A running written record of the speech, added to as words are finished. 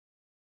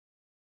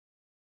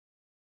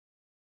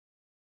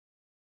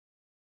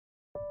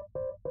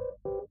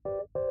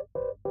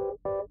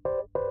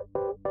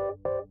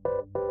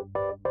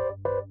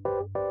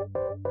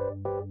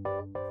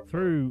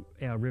Through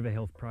our river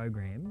health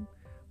program,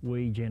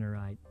 we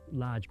generate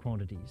large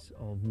quantities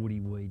of woody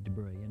weed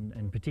debris,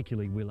 and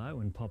particularly willow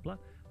and poplar,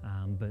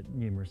 but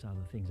numerous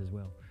other things as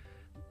well.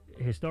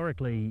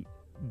 Historically,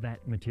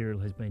 that material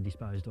has been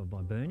disposed of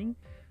by burning.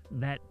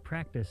 That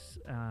practice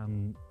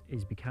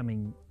is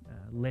becoming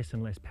less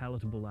and less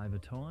palatable over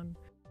time.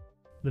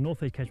 The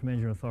North East Catchment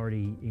Management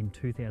Authority in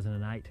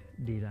 2008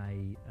 did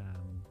a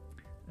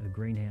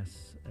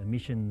greenhouse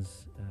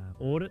emissions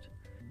audit.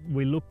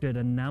 We looked at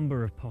a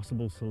number of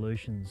possible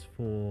solutions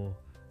for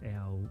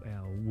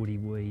our woody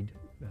weed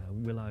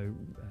willow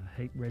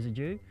heat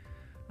residue,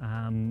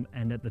 and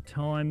at the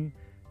time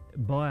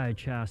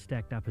biochar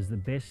stacked up as the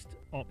best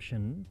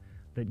option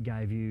that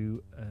gave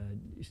you,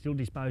 still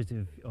disposed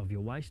of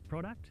your waste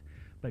product,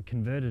 but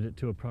converted it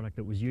to a product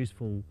that was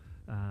useful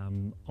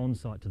on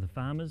site to the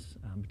farmers,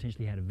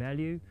 potentially had a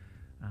value,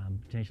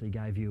 potentially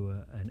gave you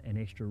an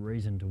extra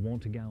reason to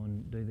want to go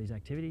and do these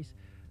activities,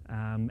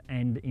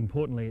 and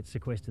importantly it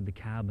sequestered the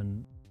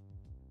carbon.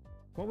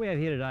 What we have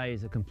here today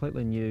is a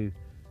completely new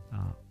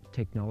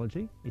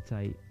technology. It's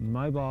a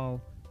mobile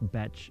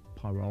batch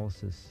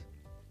pyrolysis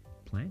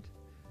plant.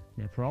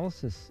 Now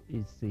pyrolysis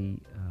is the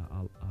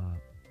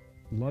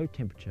low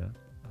temperature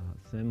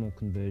thermal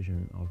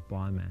conversion of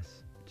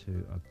biomass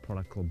to a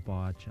product called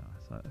biochar.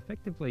 So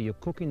effectively you're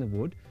cooking the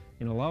wood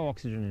in a low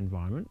oxygen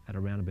environment at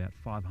around about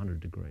 500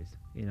 degrees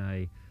in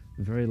a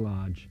very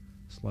large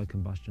slow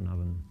combustion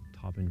oven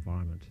type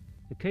environment.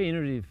 The key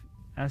innovative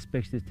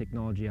aspects of this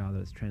technology are that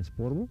it's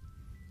transportable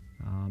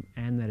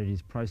and that it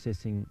is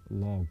processing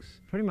logs.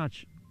 Pretty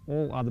much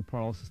all other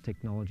pyrolysis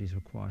technologies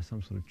require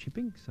some sort of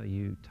chipping, so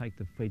you take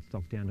the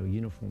feedstock down to a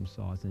uniform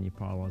size and you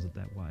pyrolyse it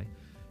that way.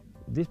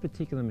 This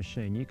particular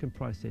machine, you can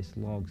process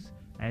logs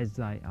as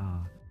they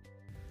are.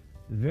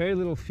 Very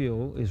little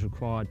fuel is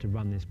required to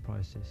run this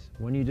process.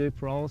 When you do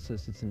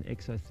pyrolysis, it's an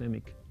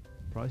exothermic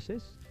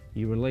process.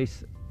 You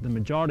release the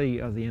majority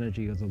of the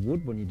energy of the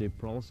wood when you do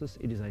pyrolysis.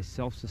 It is a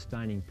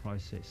self-sustaining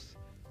process.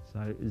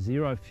 So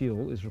zero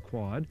fuel is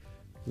required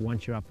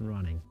once you're up and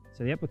running.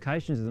 So the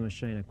applications of the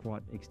machine are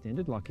quite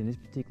extended. Like in this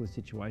particular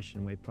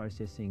situation, we're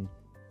processing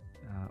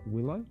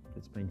willow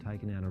that's been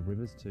taken out of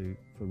rivers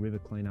for river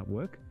cleanup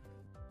work.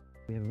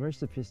 We have a very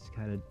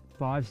sophisticated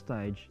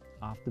 5-stage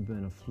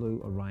afterburner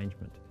flue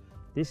arrangement.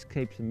 This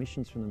keeps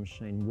emissions from the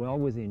machine well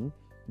within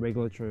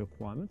regulatory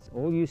requirements.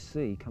 All you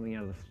see coming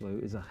out of the flue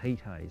is a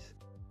heat haze.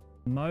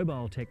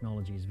 Mobile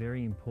technology is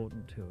very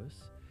important to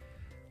us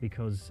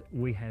because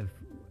we have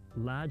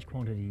large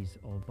quantities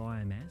of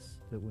biomass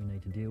that we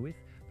need to deal with,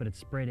 but it's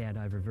spread out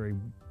over a very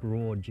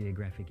broad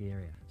geographic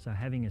area. So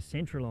having a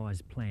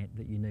centralised plant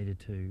that you needed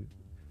to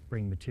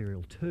bring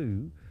material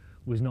to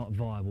was not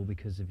viable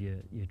because of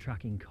your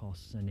trucking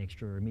costs and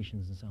extra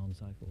emissions and so on and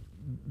so forth.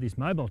 This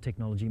mobile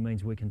technology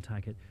means we can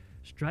take it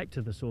straight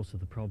to the source of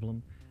the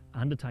problem,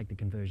 undertake the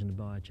conversion to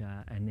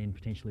biochar, and then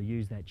potentially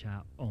use that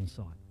char on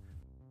site.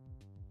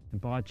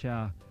 And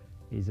biochar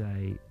is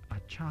a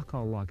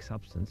charcoal-like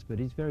substance, but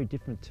is very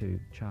different to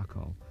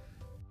charcoal.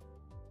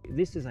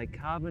 This is a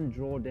carbon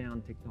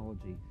drawdown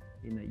technology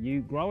in that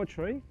you grow a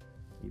tree,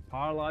 you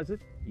pyrolyse it,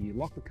 you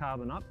lock the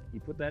carbon up, you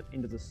put that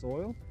into the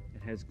soil.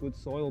 It has good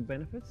soil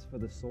benefits for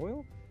the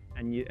soil,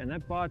 and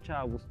that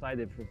biochar will stay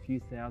there for a few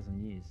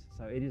thousand years.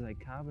 So it is a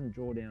carbon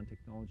drawdown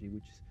technology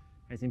which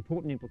has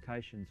important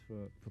implications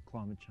for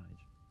climate change.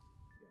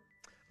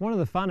 One of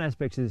the fun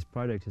aspects of this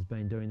project has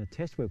been doing the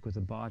test work with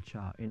the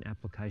biochar in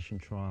application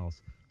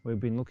trials. We've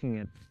been looking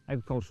at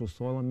agricultural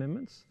soil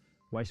amendments,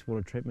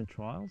 wastewater treatment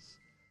trials,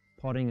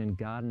 potting and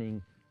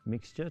gardening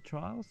mixture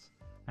trials,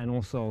 and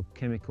also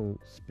chemical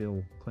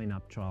spill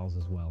cleanup trials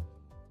as well.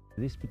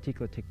 This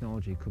particular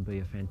technology could be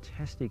a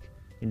fantastic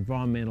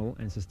environmental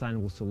and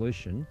sustainable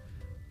solution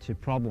to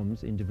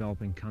problems in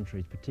developing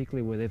countries,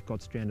 particularly where they've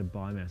got stranded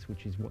biomass,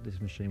 which is what this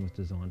machine was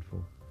designed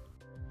for.